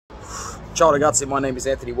Ciao ragazzi, my name is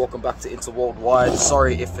Anthony. Welcome back to Inter Worldwide.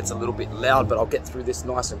 Sorry if it's a little bit loud, but I'll get through this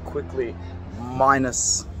nice and quickly.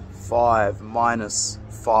 -5,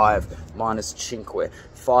 -5, minus cinque.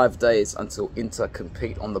 5 days until Inter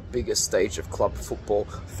compete on the biggest stage of club football.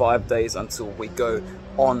 5 days until we go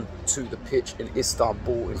on to the pitch in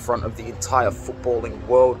Istanbul in front of the entire footballing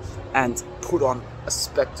world and put on a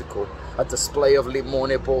spectacle, a display of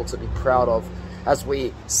Limone ball to be proud of, as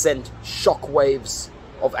we send shockwaves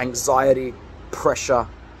of anxiety, pressure,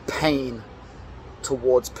 pain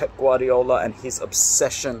towards Pep Guardiola and his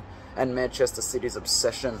obsession and Manchester City's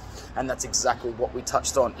obsession. And that's exactly what we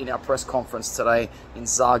touched on in our press conference today.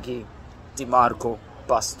 Inzaghi, Dimarco,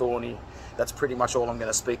 Bastoni. That's pretty much all I'm going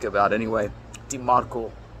to speak about anyway.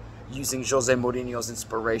 Dimarco using Jose Mourinho's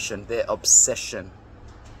inspiration, their obsession.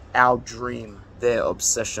 Our dream, their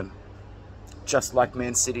obsession. Just like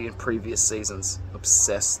Man City in previous seasons,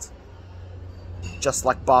 obsessed. Just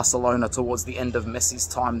like Barcelona towards the end of Messi's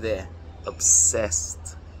time there,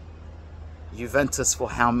 obsessed. Juventus for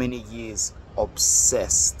how many years?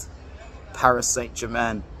 Obsessed. Paris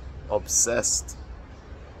Saint-Germain, obsessed.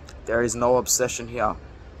 There is no obsession here.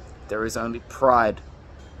 There is only pride.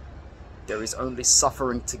 There is only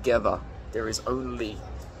suffering together. There is only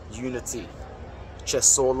unity. C'è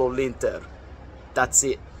solo l'Inter. That's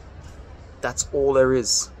it. That's all there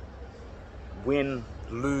is. Win,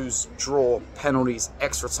 lose, draw, penalties,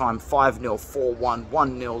 extra time, 5-0, 4-1,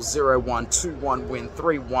 1-0, 0-1, 2-1 win,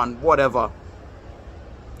 3-1, whatever.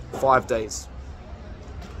 5 days.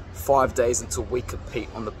 5 days until we compete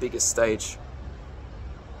on the biggest stage.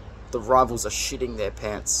 The rivals are shitting their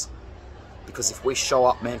pants. Because if we show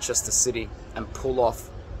up Manchester City and pull off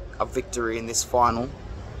a victory in this final,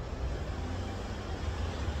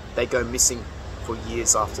 they go missing for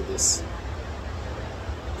years after this.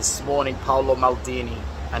 This morning, Paolo Maldini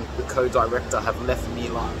and the co-director have left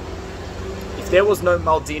Milan. If there was no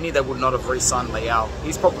Maldini, they would not have re-signed Leao.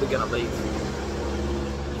 He's probably going to leave.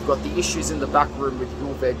 You've got the issues in the back room with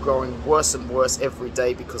Juve growing worse and worse every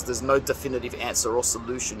day because there's no definitive answer or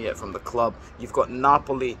solution yet from the club. You've got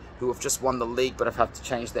Napoli, who have just won the league but have had to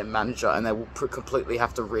change their manager, and they will completely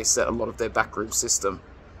have to reset a lot of their backroom system.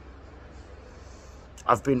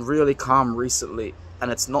 I've been really calm recently,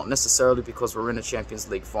 and it's not necessarily because we're in a Champions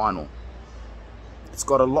League final. It's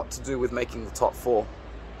got a lot to do with making the top 4.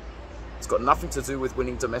 It's got nothing to do with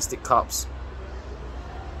winning domestic cups.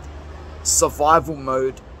 Survival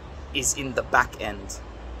mode is in the back end.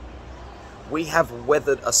 We have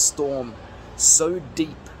weathered a storm so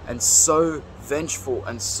deep and so vengeful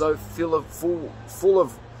and so full of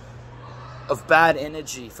bad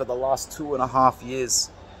energy for the last 2.5 years.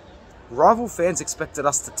 Rival fans expected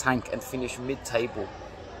us to tank and finish mid-table.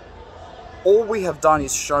 All we have done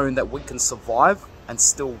is shown that we can survive and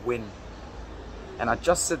still win. And I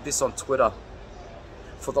just said this on Twitter.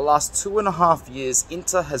 For the last 2.5 years,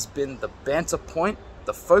 Inter has been the banter point,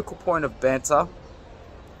 the focal point of banter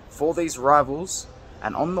for these rivals.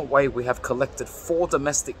 And on the way, we have collected 4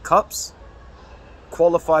 domestic cups,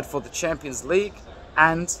 qualified for the Champions League,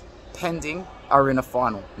 and pending are in a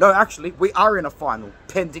final. No, actually, we are in a final,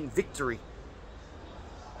 pending victory.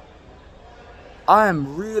 I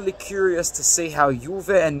am really curious to see how Juve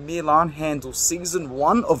and Milan handle season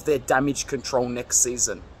 1 of their damage control next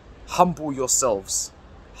season. Humble yourselves.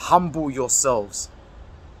 Humble yourselves.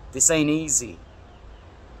 This ain't easy.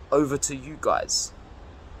 Over to you guys.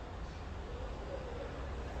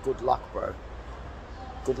 Good luck, bro.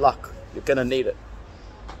 Good luck. You're gonna need it.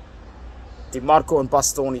 Dimarco and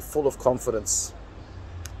Bastoni full of confidence.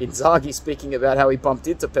 Inzaghi speaking about how he bumped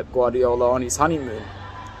into Pep Guardiola on his honeymoon.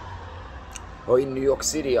 Or in New York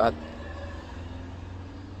City.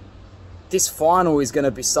 This final is going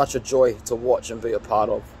to be such a joy to watch and be a part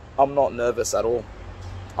of. I'm not nervous at all.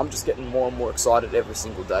 I'm just getting more and more excited every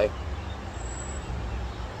single day.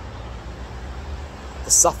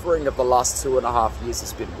 The suffering of the last 2.5 years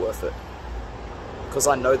has been worth it. Because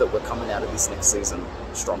I know that we're coming out of this next season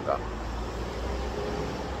stronger.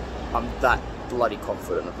 I'm that bloody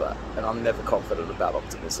confident of that. And I'm never confident about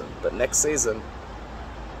optimism. But next season,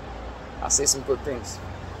 I see some good things.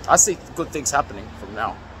 I see good things happening from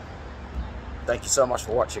now. Thank you so much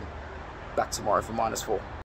for watching. Back tomorrow for -4.